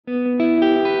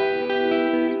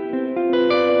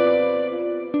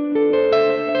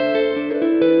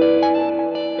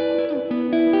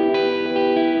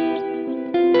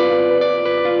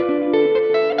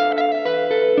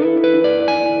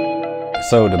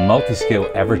So the Multiscale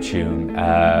EverTune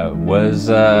was,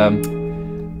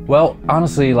 well,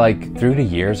 honestly, like through the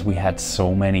years, we had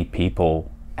so many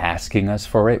people asking us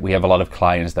for it. We have a lot of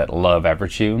clients that love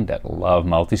EverTune, that love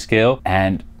Multiscale,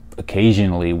 and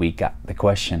occasionally we got the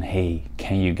question, hey,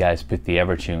 can you guys put the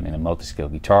EverTune in a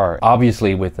Multiscale guitar?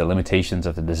 Obviously, with the limitations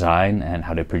of the design and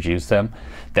how they produce them,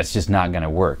 that's just not going to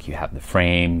work. You have the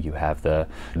frame, you have the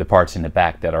parts in the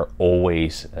back that are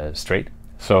always straight.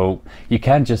 So you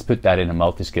can't just put that in a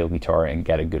Multiscale guitar and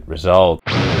get a good result.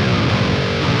 We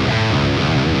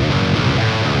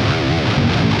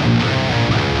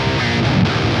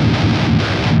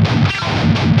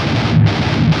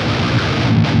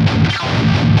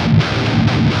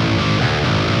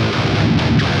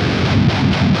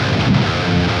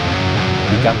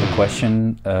got the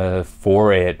question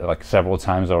for it like several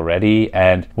times already,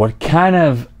 and what kind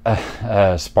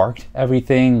of sparked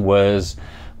everything was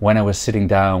when I was sitting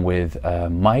down with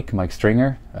Mike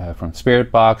Stringer from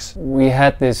Spirit Box. We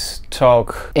had this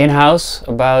talk in-house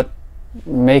about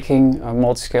making a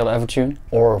Multiscale EverTune,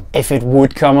 or if it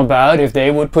would come about, if they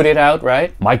would put it out,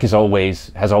 right? Mike has always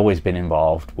been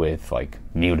involved with like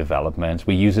new developments.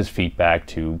 We use his feedback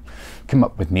to come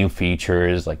up with new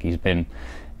features. Like he's been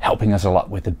helping us a lot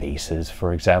with the basses,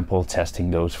 for example,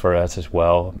 testing those for us as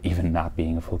well, even not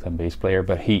being a full-time bass player.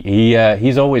 But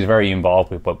he's always very involved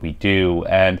with what we do.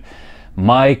 And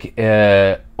Mike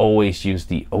always used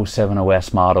the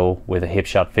 07OS model with a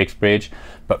hipshot fixed bridge.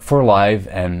 But for live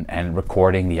and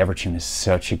recording, the EverTune is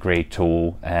such a great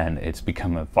tool, and it's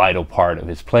become a vital part of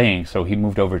his playing. So he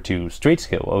moved over to straight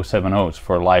scale 070s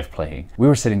for live playing. We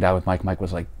were sitting down with Mike. Mike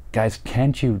was like, guys,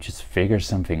 can't you just figure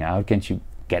something out? Can't you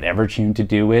get EverTune to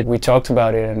do it? We talked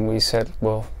about it and we said,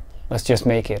 well, let's just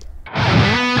make it.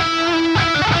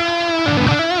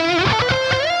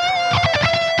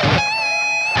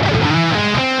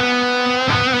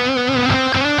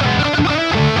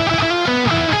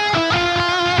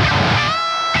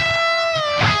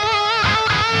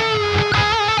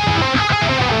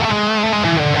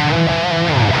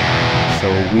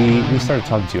 So we started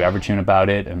talking to EverTune about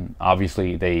it, and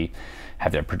obviously they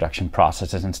have their production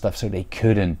processes and stuff, so they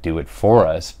couldn't do it for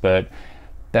us. But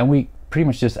then we pretty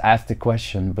much just asked the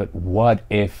question, but what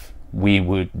if we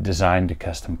would design the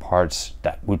custom parts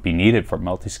that would be needed for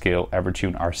Multiscale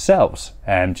EverTune ourselves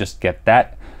and just get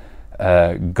that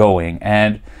going?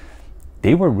 And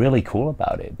they were really cool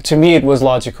about it. To me, it was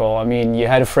logical. I mean, you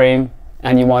had a frame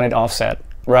and you wanted offset,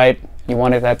 right? You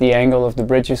wanted at the angle of the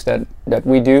bridges that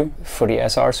we do for the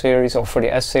SR series or for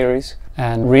the S series,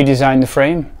 and redesign the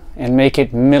frame and make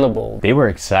it millable. They were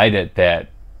excited that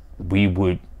we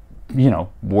would, you know,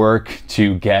 work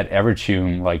to get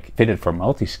EverTune like fitted for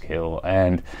Multiscale,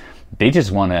 and they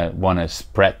just want to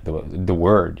spread the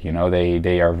word. You know,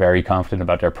 they are very confident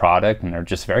about their product, and they're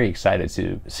just very excited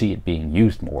to see it being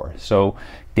used more. So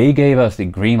they gave us the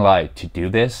green light to do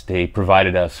this. They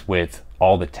provided us with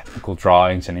all the technical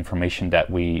drawings and information that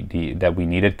we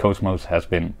needed. Cosmos has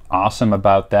been awesome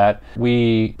about that.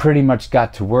 We pretty much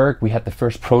got to work. We had the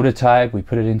first prototype. We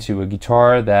put it into a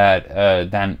guitar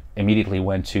that then immediately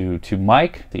went to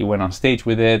Mike. He went on stage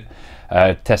with it,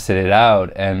 tested it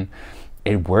out, and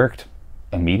it worked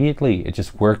immediately. It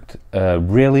just worked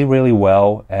really, really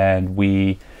well. And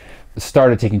we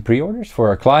started taking pre-orders for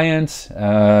our clients.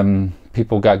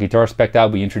 People got guitar spec'd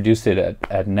out. We introduced it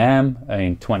at NAMM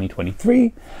in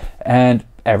 2023, and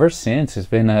ever since it's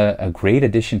been a great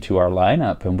addition to our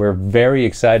lineup, and we're very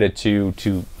excited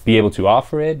to be able to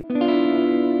offer it.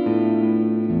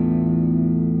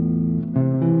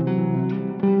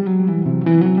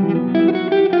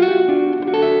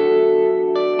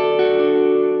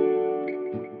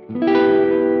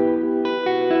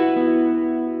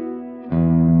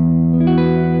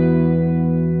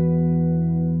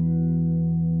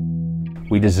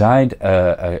 We designed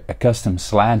a custom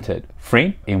slanted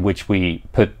frame in which we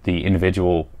put the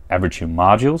individual EverTune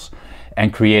modules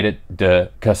and created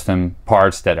the custom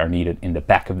parts that are needed in the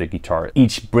back of the guitar.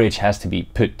 Each bridge has to be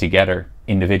put together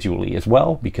individually as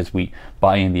well, because we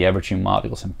buy in the EverTune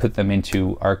modules and put them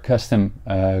into our custom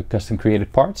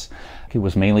created parts. It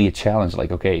was mainly a challenge,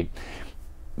 like, okay,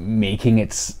 making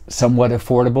it somewhat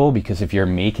affordable, because if you're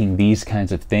making these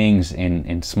kinds of things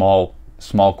in small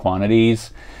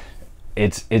quantities,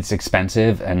 it's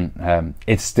expensive, and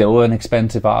it's still an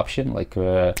expensive option. Like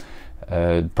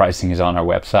pricing is on our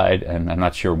website, and I'm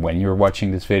not sure when you're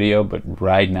watching this video, but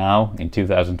right now in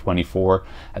 2024,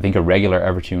 I think a regular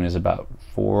EverTune is about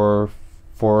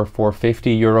for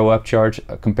 €450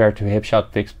 upcharge compared to Hipshot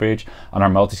fixed bridge. On our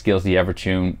Multiscales, the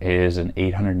EverTune is an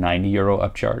 €890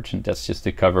 upcharge, and that's just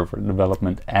to cover for the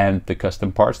development and the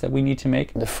custom parts that we need to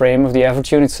make. The frame of the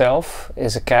EverTune itself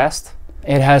is a cast.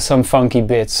 It has some funky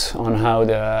bits on how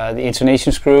the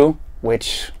intonation screw,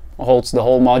 which holds the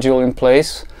whole module in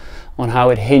place, on how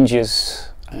it hinges,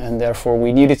 and therefore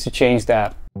we needed to change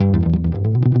that.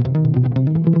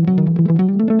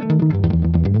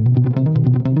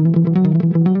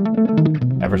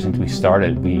 Ever since we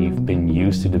started, we've been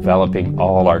used to developing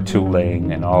all our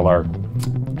tooling and all our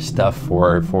stuff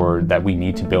for that we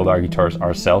need to build our guitars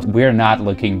ourselves. We're not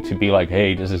looking to be like,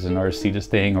 hey, this is an Aristides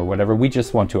thing or whatever. We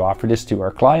just want to offer this to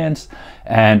our clients,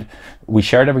 and we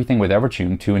shared everything with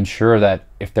EverTune to ensure that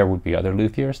if there would be other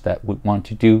luthiers that would want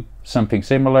to do something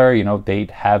similar, you know,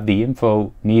 they'd have the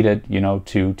info needed, you know,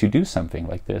 to do something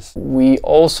like this. We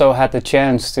also had the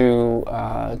chance to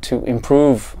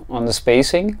improve on the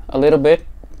spacing a little bit,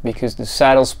 because the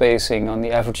saddle spacing on the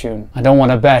EverTune, I don't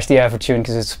want to bash the EverTune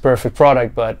because it's a perfect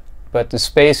product, but the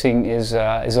spacing is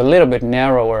a little bit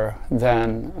narrower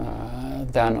than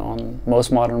on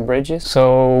most modern bridges.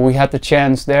 So we had the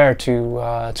chance there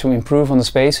to improve on the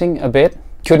spacing a bit.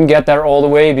 Couldn't get there all the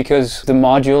way because the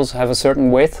modules have a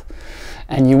certain width,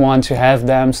 and you want to have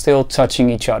them still touching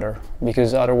each other,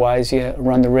 because otherwise you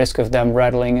run the risk of them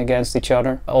rattling against each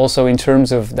other. Also, in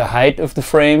terms of the height of the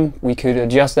frame, we could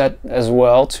adjust that as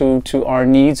well to our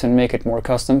needs and make it more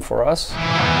custom for us.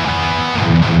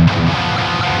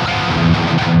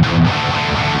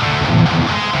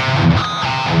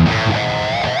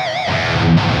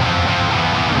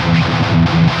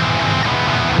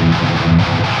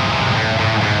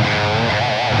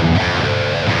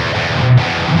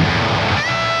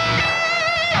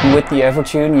 With the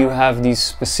EverTune, you have these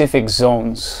specific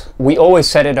zones. We always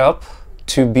set it up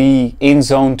to be in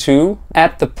zone 2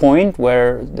 at the point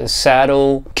where the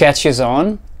saddle catches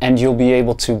on and you'll be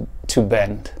able to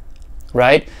bend,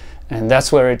 right? And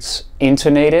that's where it's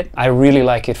intonated. I really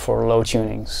like it for low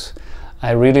tunings.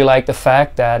 I really like the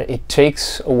fact that it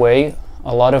takes away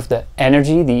a lot of the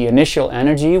energy, the initial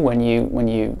energy when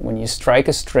you strike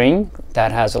a string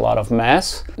that has a lot of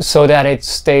mass, so that it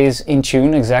stays in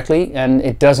tune exactly and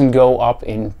it doesn't go up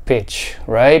in pitch,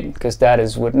 right? Because that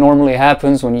is what normally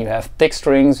happens when you have thick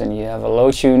strings and you have a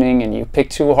low tuning and you pick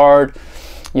too hard.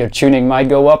 Your tuning might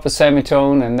go up a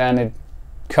semitone and then it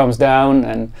comes down,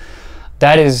 and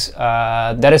that is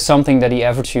something that the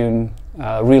EverTune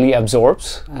really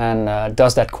absorbs and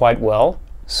does that quite well.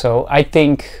 So I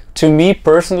think, to me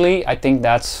personally, I think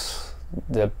that's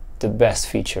the best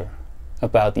feature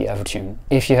about the EverTune.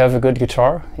 If you have a good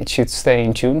guitar, it should stay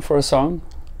in tune for a song,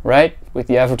 right? With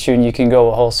the EverTune you can go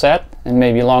a whole set, and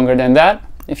maybe longer than that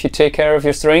if you take care of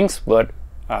your strings, but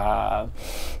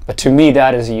to me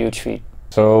that is a huge feat.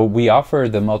 So we offer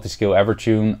the Multiscale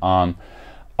EverTune on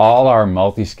all our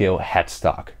Multiscale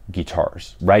headstock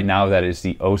guitars. Right now that is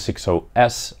the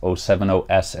 060S,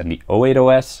 070S and the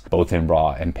 080S, both in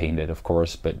raw and painted of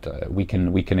course, but we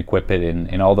can equip it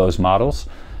in all those models.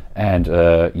 And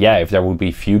yeah, if there would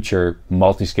be future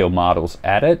Multiscale models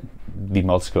added, the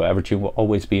Multiscale EverTune will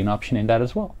always be an option in that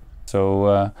as well.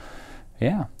 So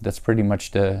yeah, that's pretty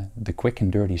much the quick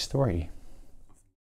and dirty story.